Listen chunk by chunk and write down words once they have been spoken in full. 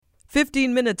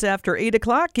15 minutes after 8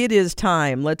 o'clock, it is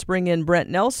time. Let's bring in Brent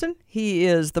Nelson. He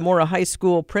is the Mora High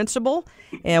School principal,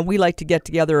 and we like to get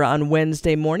together on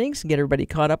Wednesday mornings and get everybody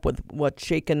caught up with what's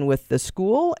shaking with the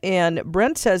school. And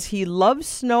Brent says he loves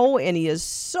snow, and he is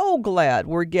so glad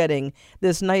we're getting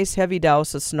this nice heavy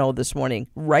douse of snow this morning.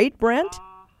 Right, Brent?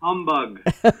 Humbug.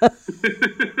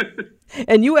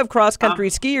 And you have cross-country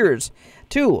skiers,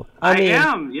 too. I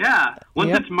am, yeah. Once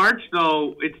Yep. it's March,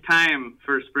 though, it's time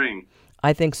for spring.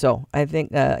 I think so. I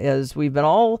think as we've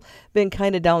all been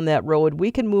kind of down that road, we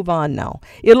can move on now.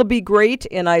 It'll be great,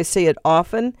 and I say it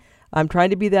often. I'm trying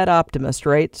to be that optimist,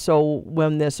 right? So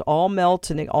when this all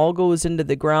melts and it all goes into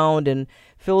the ground and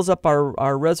fills up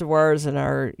our reservoirs and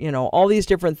our, all these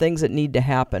different things that need to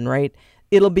happen, right?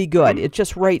 It'll be good. It's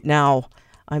just right now.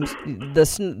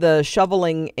 The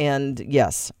shoveling, and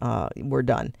yes, we're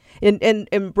done.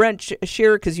 And Brent,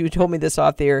 share, because you told me this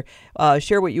off the air,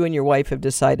 share what you and your wife have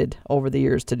decided over the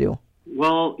years to do.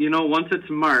 Well, once it's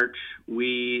March,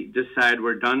 we decide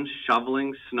we're done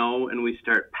shoveling snow and we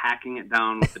start packing it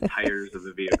down with the tires of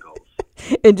the vehicles.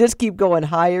 And just keep going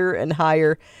higher and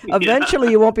higher.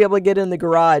 Eventually, you won't be able to get in the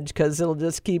garage because it'll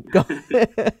just keep going.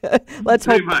 Let's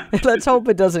hope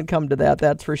it doesn't come to that.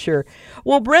 That's for sure.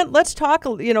 Well, Brent, let's talk.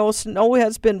 Snow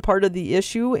has been part of the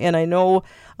issue, and I know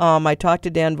I talked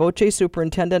to Dan Voce,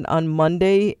 superintendent, on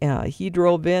Monday. He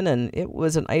drove in, and it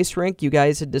was an ice rink. You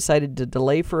guys had decided to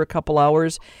delay for a couple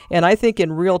hours, and I think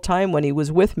in real time when he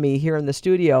was with me here in the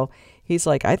studio, he's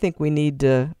like, I think we need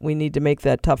to make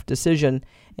that tough decision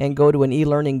and go to an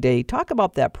e-learning day. Talk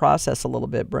about that process a little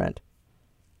bit, Brent.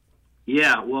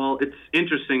 Yeah, well, it's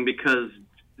interesting because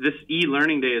this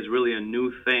e-learning day is really a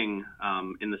new thing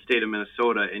in the state of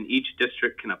Minnesota, and each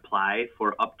district can apply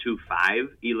for up to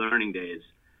 5 e-learning days.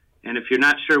 And if you're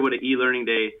not sure what an e-learning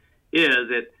day is,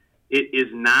 it is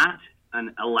not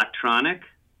an electronic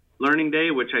learning day,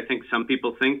 which I think some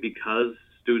people think because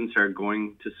students are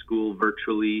going to school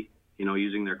virtually,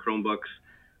 using their Chromebooks.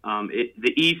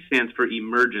 The E stands for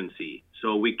emergency.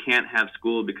 So we can't have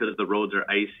school because the roads are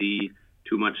icy,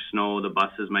 too much snow, the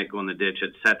buses might go in the ditch,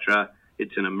 etc.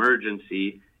 It's an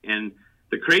emergency. And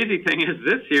the crazy thing is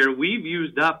this year, we've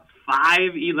used up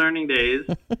 5 e-learning days,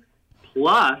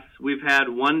 plus we've had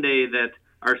one day that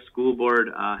our school board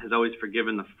has always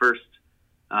forgiven the first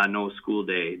no school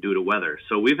day due to weather.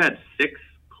 So we've had 6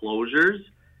 closures.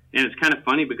 And it's kind of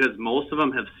funny because most of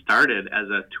them have started as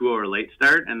a 2-hour late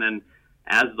start. And then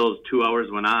as those 2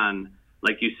 hours went on,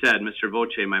 like you said, Mr. Voce,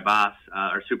 my boss,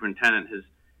 our superintendent,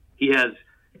 he has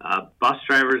bus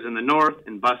drivers in the north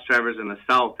and bus drivers in the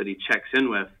south that he checks in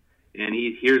with. And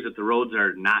he hears that the roads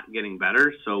are not getting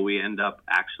better. So we end up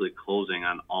actually closing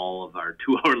on all of our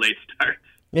 2-hour late starts.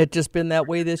 It's just been that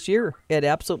way this year. It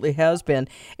absolutely has been.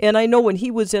 And I know when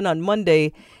he was in on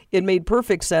Monday, it made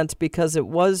perfect sense because it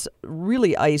was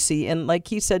really icy. And like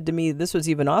he said to me, this was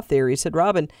even off there, he said,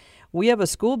 Robin, we have a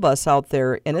school bus out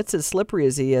there and it's as slippery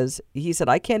as he is. He said,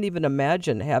 I can't even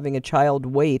imagine having a child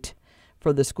wait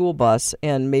for the school bus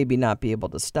and maybe not be able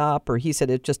to stop. Or he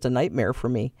said, it's just a nightmare for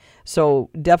me.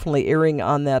 So definitely erring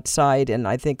on that side. And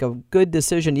I think a good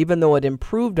decision, even though it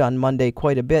improved on Monday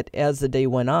quite a bit as the day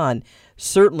went on,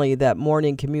 certainly that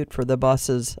morning commute for the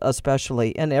buses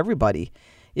especially, and everybody,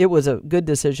 it was a good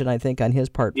decision, I think, on his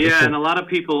part. Yeah, sure. And a lot of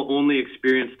people only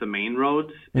experience the main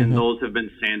roads, and those have been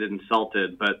sanded and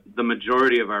salted, but the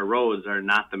majority of our roads are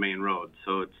not the main roads,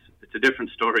 so it's a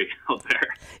different story out there.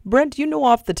 Brent, do you know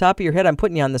off the top of your head, I'm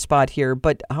putting you on the spot here,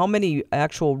 but how many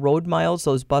actual road miles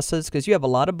those buses, because you have a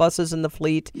lot of buses in the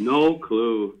fleet? No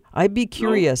clue. I'd be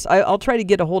curious. No. I'll try to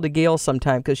get a hold of Gail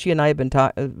sometime because she and I have been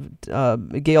talking.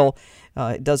 Gail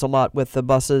does a lot with the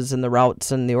buses and the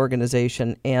routes and the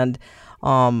organization, and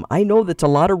I know that's a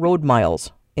lot of road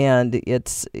miles, and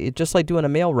it's just like doing a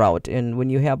mail route. And when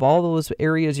you have all those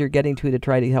areas you're getting to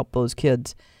try to help those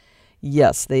kids,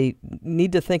 yes, they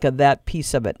need to think of that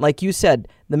piece of it. Like you said,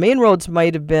 the main roads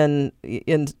might have been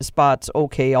in spots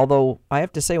okay, although I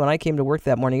have to say when I came to work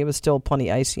that morning, it was still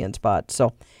plenty icy in spots.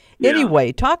 So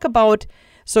anyway, talk about,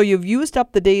 so you've used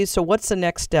up the days, so what's the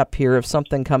next step here if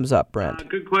something comes up, Brent?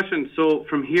 Good question. So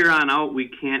from here on out, we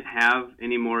can't have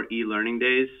any more e-learning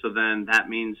days, so then that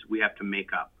means we have to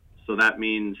make up. So that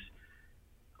means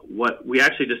what we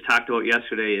actually just talked about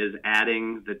yesterday is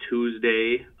adding the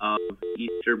Tuesday of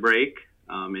Easter break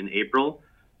in April.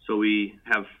 So we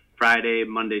have Friday,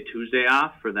 Monday, Tuesday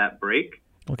off for that break,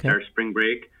 our spring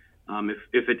break.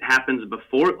 If it happens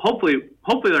before, hopefully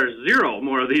there's 0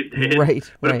 more of these days.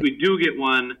 Right. But if we do get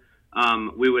one,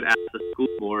 we would ask the school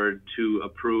board to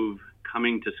approve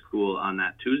coming to school on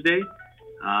that Tuesday.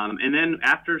 And then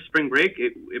after spring break,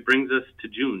 it brings us to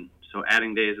June. so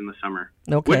adding days in the summer,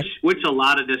 Okay. which a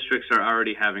lot of districts are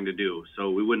already having to do. So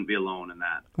we wouldn't be alone in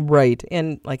that. Right.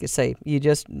 And like I say, you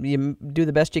do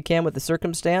the best you can with the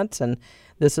circumstance, and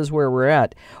this is where we're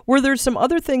at. Were there some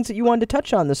other things that you wanted to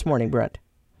touch on this morning, Brent?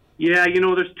 Yeah,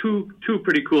 there's two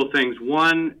pretty cool things.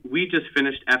 One, we just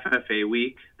finished FFA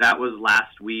week. That was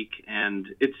last week, and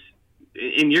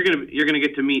you're gonna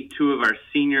get to meet two of our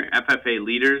senior FFA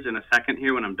leaders in a second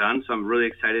here when I'm done. So I'm really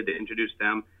excited to introduce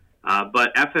them.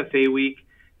 But FFA week,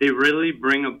 they really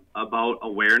bring about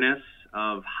awareness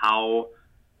of how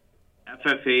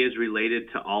FFA is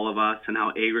related to all of us and how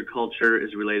agriculture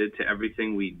is related to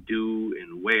everything we do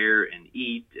and wear and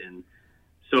eat. And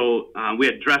so we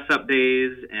had dress-up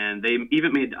days, and they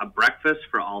even made a breakfast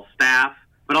for all staff.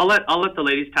 But I'll let the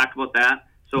ladies talk about that.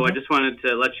 So I just wanted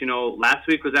to let you know, last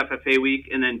week was FFA week,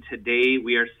 and then today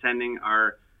we are sending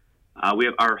we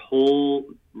have our whole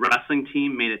wrestling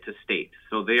team made it to state.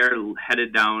 So they are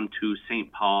headed down to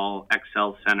St. Paul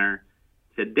XL Center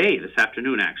today, this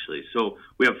afternoon, actually. So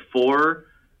we have 4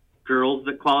 girls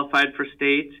that qualified for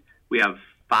state. We have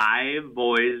 5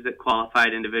 boys that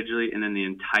qualified individually, and then the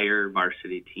entire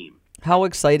varsity team. How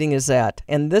exciting is that?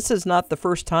 And this is not the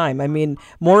first time. I mean,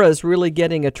 Mora is really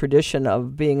getting a tradition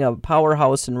of being a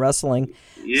powerhouse in wrestling.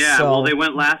 Yeah, well, they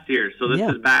went last year, so this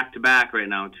is back-to-back right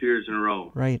now, 2 years in a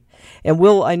row. Right. And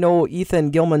I know Ethan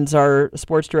Gilman's our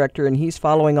sports director, and he's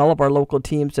following all of our local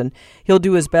teams, and he'll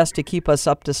do his best to keep us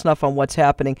up to snuff on what's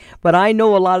happening. But I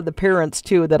know a lot of the parents,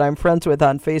 too, that I'm friends with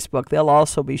on Facebook. They'll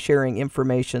also be sharing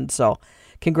information, so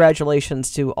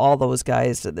congratulations to all those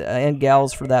guys and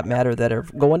gals, for that matter, that are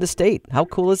going to state. How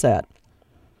cool is that?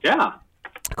 Yeah.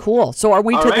 Cool. So are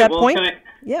we to that point?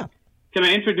 Can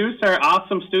I introduce our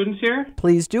awesome students here?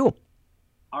 Please do.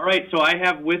 All right. So I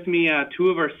have with me 2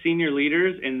 of our senior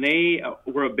leaders, and they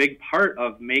were a big part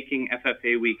of making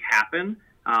FFA Week happen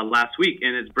last week.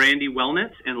 And it's Brandy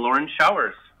Wellnitz and Lauren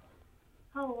Showers.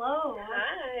 Hello.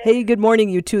 Hi. Hey, good morning,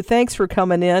 you two. Thanks for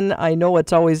coming in. I know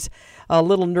it's always a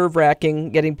little nerve-wracking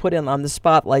getting put in on the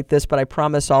spot like this, but I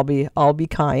promise I'll be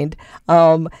kind.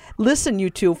 Listen, you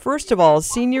two, first of all,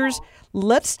 seniors,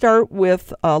 let's start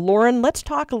with Lauren. Let's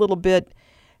talk a little bit.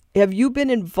 Have you been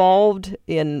involved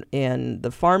in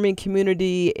the farming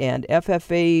community and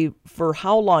FFA for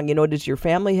how long? Does your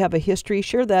family have a history?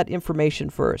 Share that information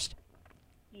first.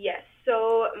 Yes.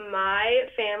 So my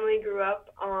family grew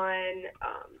up on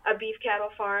a beef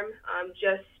cattle farm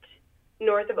just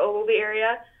north of Ogilvie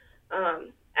area.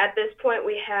 At this point,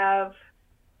 we have,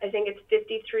 I think it's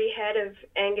 53 head of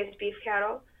Angus beef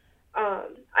cattle.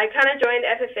 I kind of joined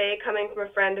FFA coming from a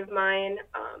friend of mine.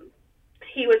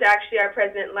 He was actually our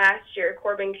president last year,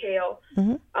 Corbin Kale.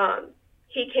 Mm-hmm.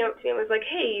 He came up to me and was like,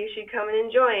 hey, you should come in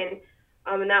and join.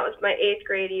 And that was my 8th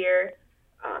grade year.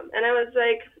 And I was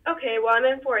like, okay, well, I'm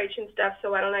in 4-H and stuff,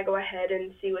 so why don't I go ahead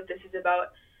and see what this is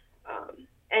about?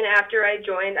 And after I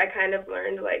joined, I kind of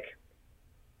learned, like,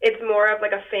 it's more of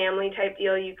like a family type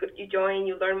deal. You join,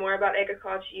 you learn more about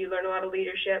agriculture, you learn a lot of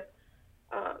leadership,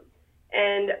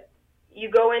 and you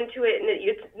go into it, and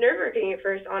it's nerve-wracking at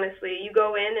first, honestly. You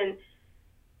go in, and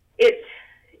it's,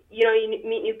 you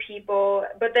meet new people,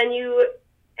 but then you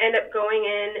end up going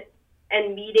in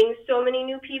and meeting so many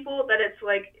new people that it's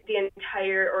like the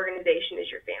entire organization is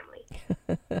your family.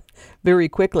 Very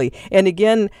quickly. And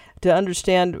again, to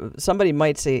understand, somebody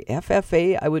might say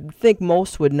FFA, I would think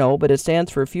most would know, but it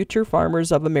stands for Future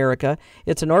Farmers of America.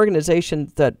 It's an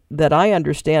organization that I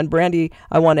understand. Brandy,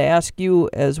 I want to ask you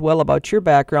as well about your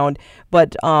background,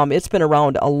 but it's been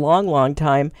around a long, long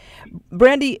time.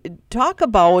 Brandy, talk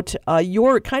about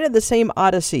your kind of the same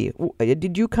odyssey.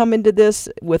 Did you come into this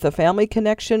with a family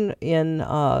connection in,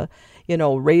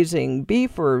 raising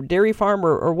beef or dairy farm,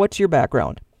 or what's your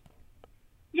background?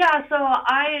 Yeah, so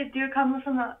I do come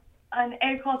from an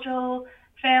agricultural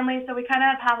family, so we kind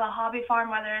of have a hobby farm,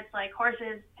 whether it's like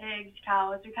horses, pigs,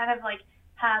 cows. We kind of like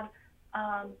have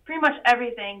pretty much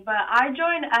everything. But I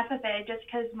joined FFA just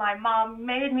because my mom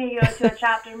made me go to a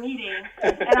chapter meeting,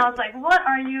 and I was like, what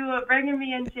are you bringing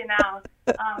me into now?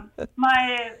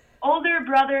 My older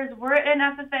brothers were in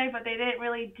FFA, but they didn't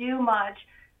really do much.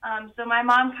 So my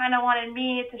mom kind of wanted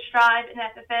me to strive in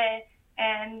FFA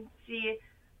and see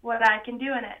what I can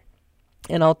do in it.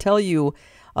 And I'll tell you,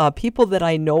 people that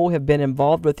I know have been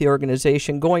involved with the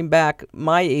organization going back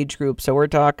my age group, so we're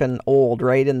talking old,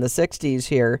 right, in the 60s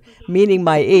here, meaning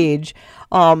my age,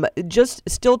 just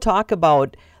still talk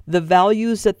about the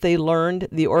values that they learned,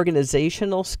 the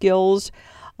organizational skills,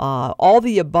 all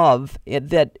the above,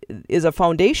 that is a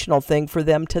foundational thing for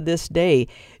them to this day.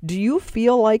 Do you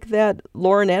feel like that,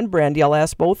 Lauren and Brandy? I'll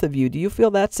ask both of you. Do you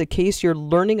feel that's the case? You're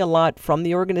learning a lot from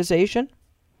the organization?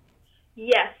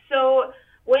 Yes. So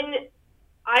when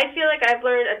I feel like I've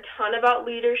learned a ton about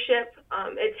leadership.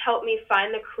 It's helped me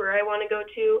find the career I want to go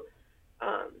to.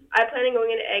 I plan on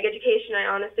going into ag education. I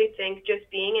honestly think just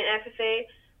being an FFA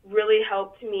really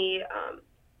helped me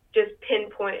just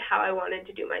pinpoint how I wanted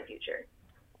to do my future.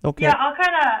 Okay. Yeah, I'll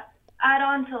kind of add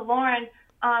on to Lauren.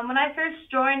 When I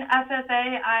first joined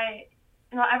FFA,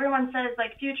 everyone says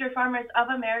like Future Farmers of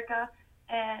America,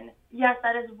 and yes,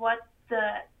 that is what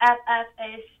the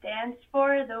FFA stands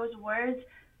for, those words.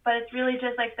 But it's really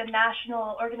just like the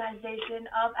national organization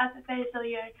of FFA. So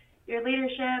your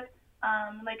leadership,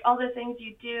 like all the things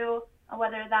you do,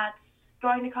 whether that's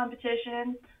going to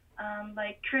competitions,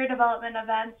 like career development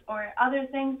events or other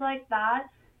things like that.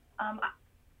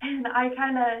 And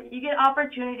you get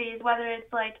opportunities, whether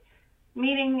it's like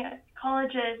meeting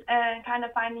colleges and kind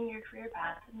of finding your career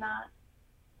path and that.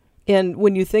 And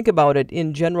when you think about it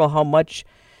in general, how much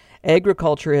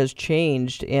agriculture has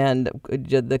changed and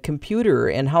the computer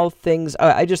and how things,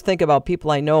 I just think about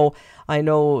people I know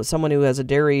someone who has a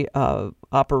dairy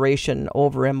operation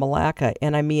over in Malacca,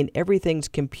 and I mean, everything's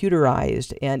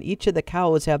computerized and each of the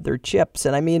cows have their chips.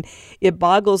 And I mean, it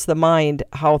boggles the mind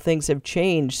how things have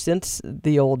changed since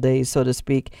the old days, so to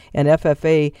speak. And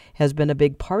FFA has been a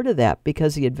big part of that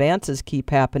because the advances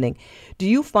keep happening. Do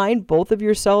you find both of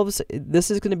yourselves,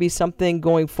 this is going to be something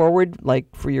going forward,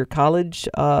 like for your college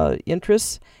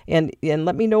interests? And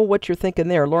let me know what you're thinking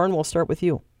there. Lauren, we'll start with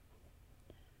you.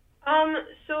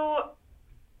 So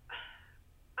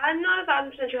I'm not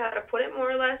 1,000% sure how to put it, more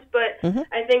or less, but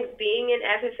I think being in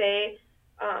FFA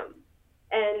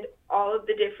and all of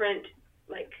the different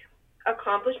like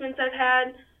accomplishments I've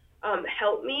had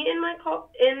helped me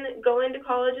in going to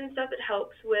college and stuff. It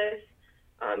helps with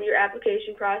your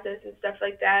application process and stuff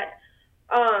like that.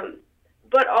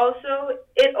 But also,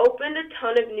 it opened a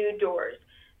ton of new doors.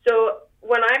 So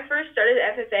when I first started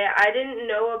FFA, I didn't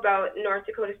know about North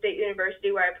Dakota State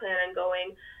University, where I plan on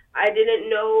going. I didn't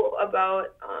know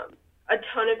about a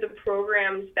ton of the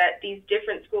programs that these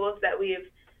different schools that we've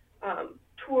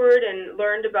toured and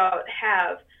learned about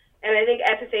have. And I think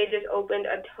FFA just opened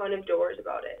a ton of doors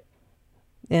about it.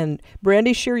 And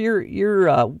Brandy, share your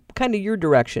kind of your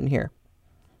direction here.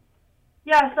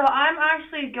 Yeah, so I'm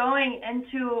actually going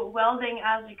into welding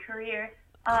as a career.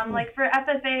 Like for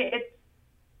FFA, it's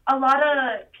a lot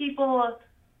of people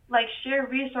like share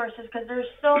resources because there's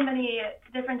so many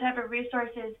different type of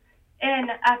resources in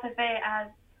FFA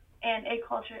and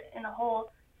agriculture in a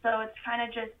whole. So it's kind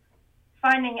of just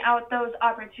finding out those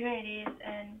opportunities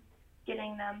and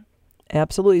getting them.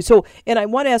 Absolutely. So, and I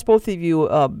want to ask both of you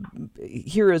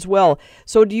here as well.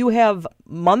 So do you have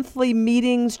monthly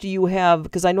meetings? Do you have,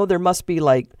 because I know there must be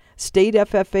like state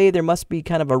FFA, there must be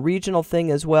kind of a regional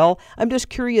thing as well. I'm just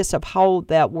curious of how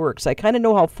that works. I kind of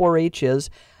know how 4-H is.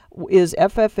 Is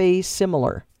FFA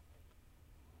similar?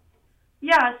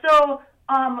 Yeah, so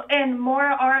in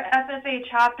our FFA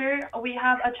chapter, we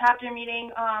have a chapter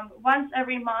meeting once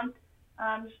every month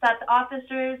so that the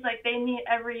officers, like they meet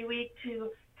every week to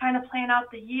kind of plan out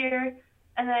the year.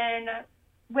 And then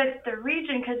with the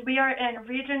region, because we are in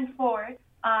Region 4,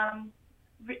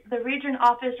 the region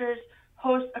officers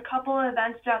host a couple of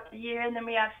events throughout the year, and then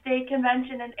we have state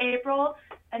convention in April,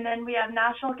 and then we have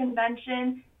national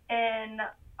convention in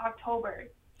October.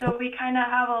 So we kind of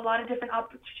have a lot of different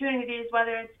opportunities,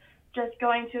 whether it's just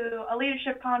going to a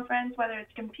leadership conference, whether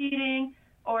it's competing,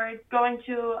 or going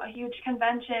to a huge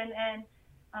convention and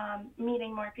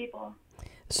meeting more people.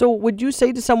 So would you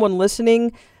say to someone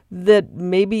listening that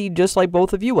maybe just like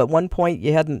both of you, at one point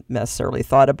you hadn't necessarily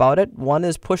thought about it, one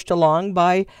is pushed along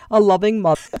by a loving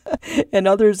mother and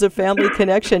others a family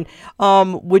connection,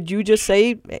 would you just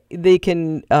say they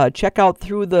can check out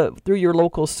through your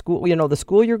local school, the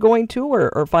school you're going to,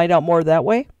 or find out more that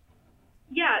way?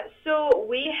 Yeah, so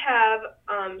we have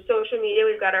social media.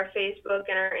 We've got our Facebook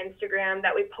and our Instagram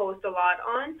that we post a lot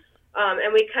on.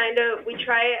 And we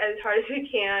try as hard as we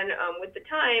can with the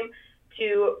time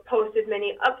to post as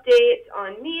many updates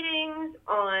on meetings,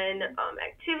 on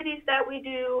activities that we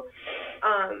do.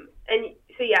 And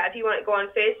so, yeah, if you want to go on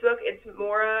Facebook, it's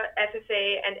Mora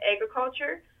FFA and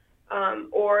Agriculture,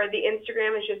 or the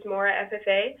Instagram is just Mora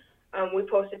FFA. We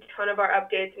post a ton of our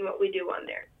updates and what we do on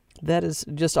there. That is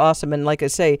just awesome. And like I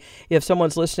say, if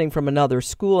someone's listening from another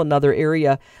school, another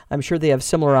area, I'm sure they have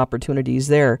similar opportunities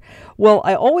there. Well,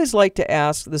 I always like to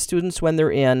ask the students when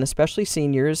they're in, especially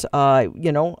seniors, you're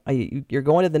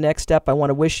going to the next step. I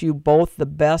want to wish you both the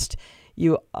best.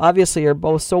 You obviously are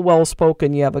both so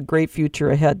well-spoken. You have a great future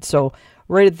ahead. So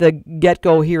right at the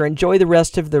get-go here, enjoy the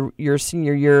rest of your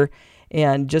senior year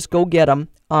and just go get them.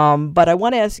 But I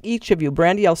want to ask each of you,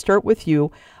 Brandy, I'll start with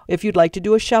you, if you'd like to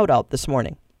do a shout-out this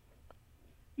morning.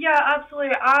 Yeah,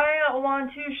 absolutely. I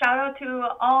want to shout out to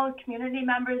all community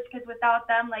members because without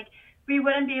them, like, we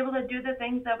wouldn't be able to do the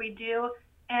things that we do.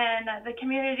 And the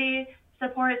community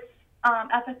supports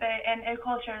FFA and egg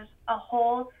culture as a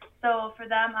whole. So for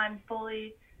them, I'm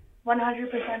fully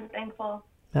 100% thankful.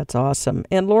 That's awesome.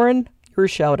 And Lauren, your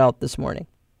shout out this morning.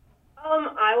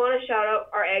 I want to shout out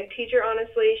our ag teacher,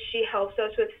 honestly. She helps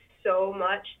us with so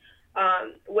much.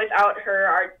 Without her,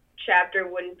 our chapter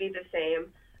wouldn't be the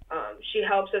same. She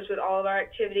helps us with all of our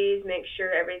activities, make sure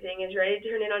everything is ready to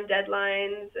turn in on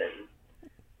deadlines. And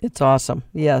It's awesome.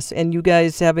 Yes. And you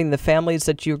guys having the families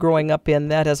that you're growing up in,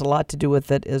 that has a lot to do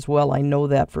with it as well. I know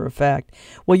that for a fact.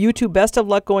 Well, you two, best of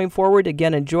luck going forward.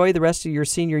 Again, enjoy the rest of your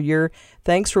senior year.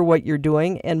 Thanks for what you're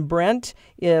doing. And Brent,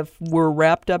 if we're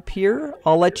wrapped up here,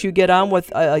 I'll let you get on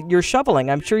with your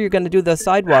shoveling. I'm sure you're going to do the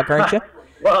sidewalk, aren't you?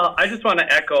 Well, I just want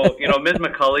to echo, Ms.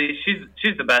 McCulley,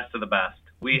 she's the best of the best.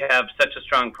 We have such a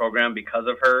strong program because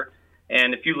of her.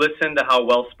 And if you listen to how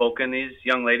well-spoken these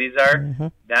young ladies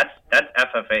are, that's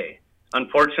FFA.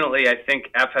 Unfortunately, I think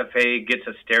FFA gets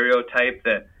a stereotype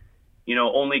that,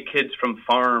 only kids from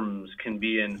farms can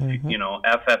be in,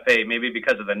 FFA, maybe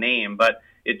because of the name, but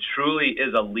it truly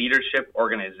is a leadership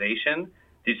organization.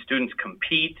 These students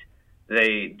compete.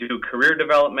 They do career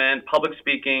development, public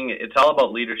speaking. It's all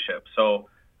about leadership. So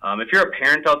if you're a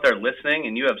parent out there listening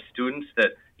and you have students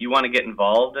that you want to get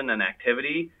involved in an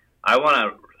activity, I want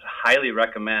to highly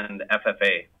recommend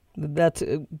FFA. That's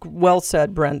well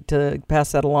said, Brent, to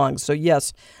pass that along. So,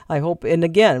 yes, I hope, and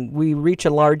again, we reach a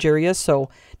large area, so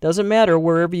it doesn't matter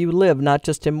wherever you live, not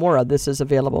just in Mora, this is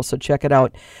available, so check it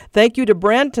out. Thank you to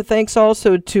Brent. Thanks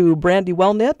also to Brandy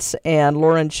Wellnitz and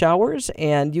Lauren Showers,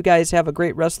 and you guys have a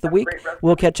great rest of the week.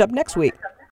 We'll catch up next week.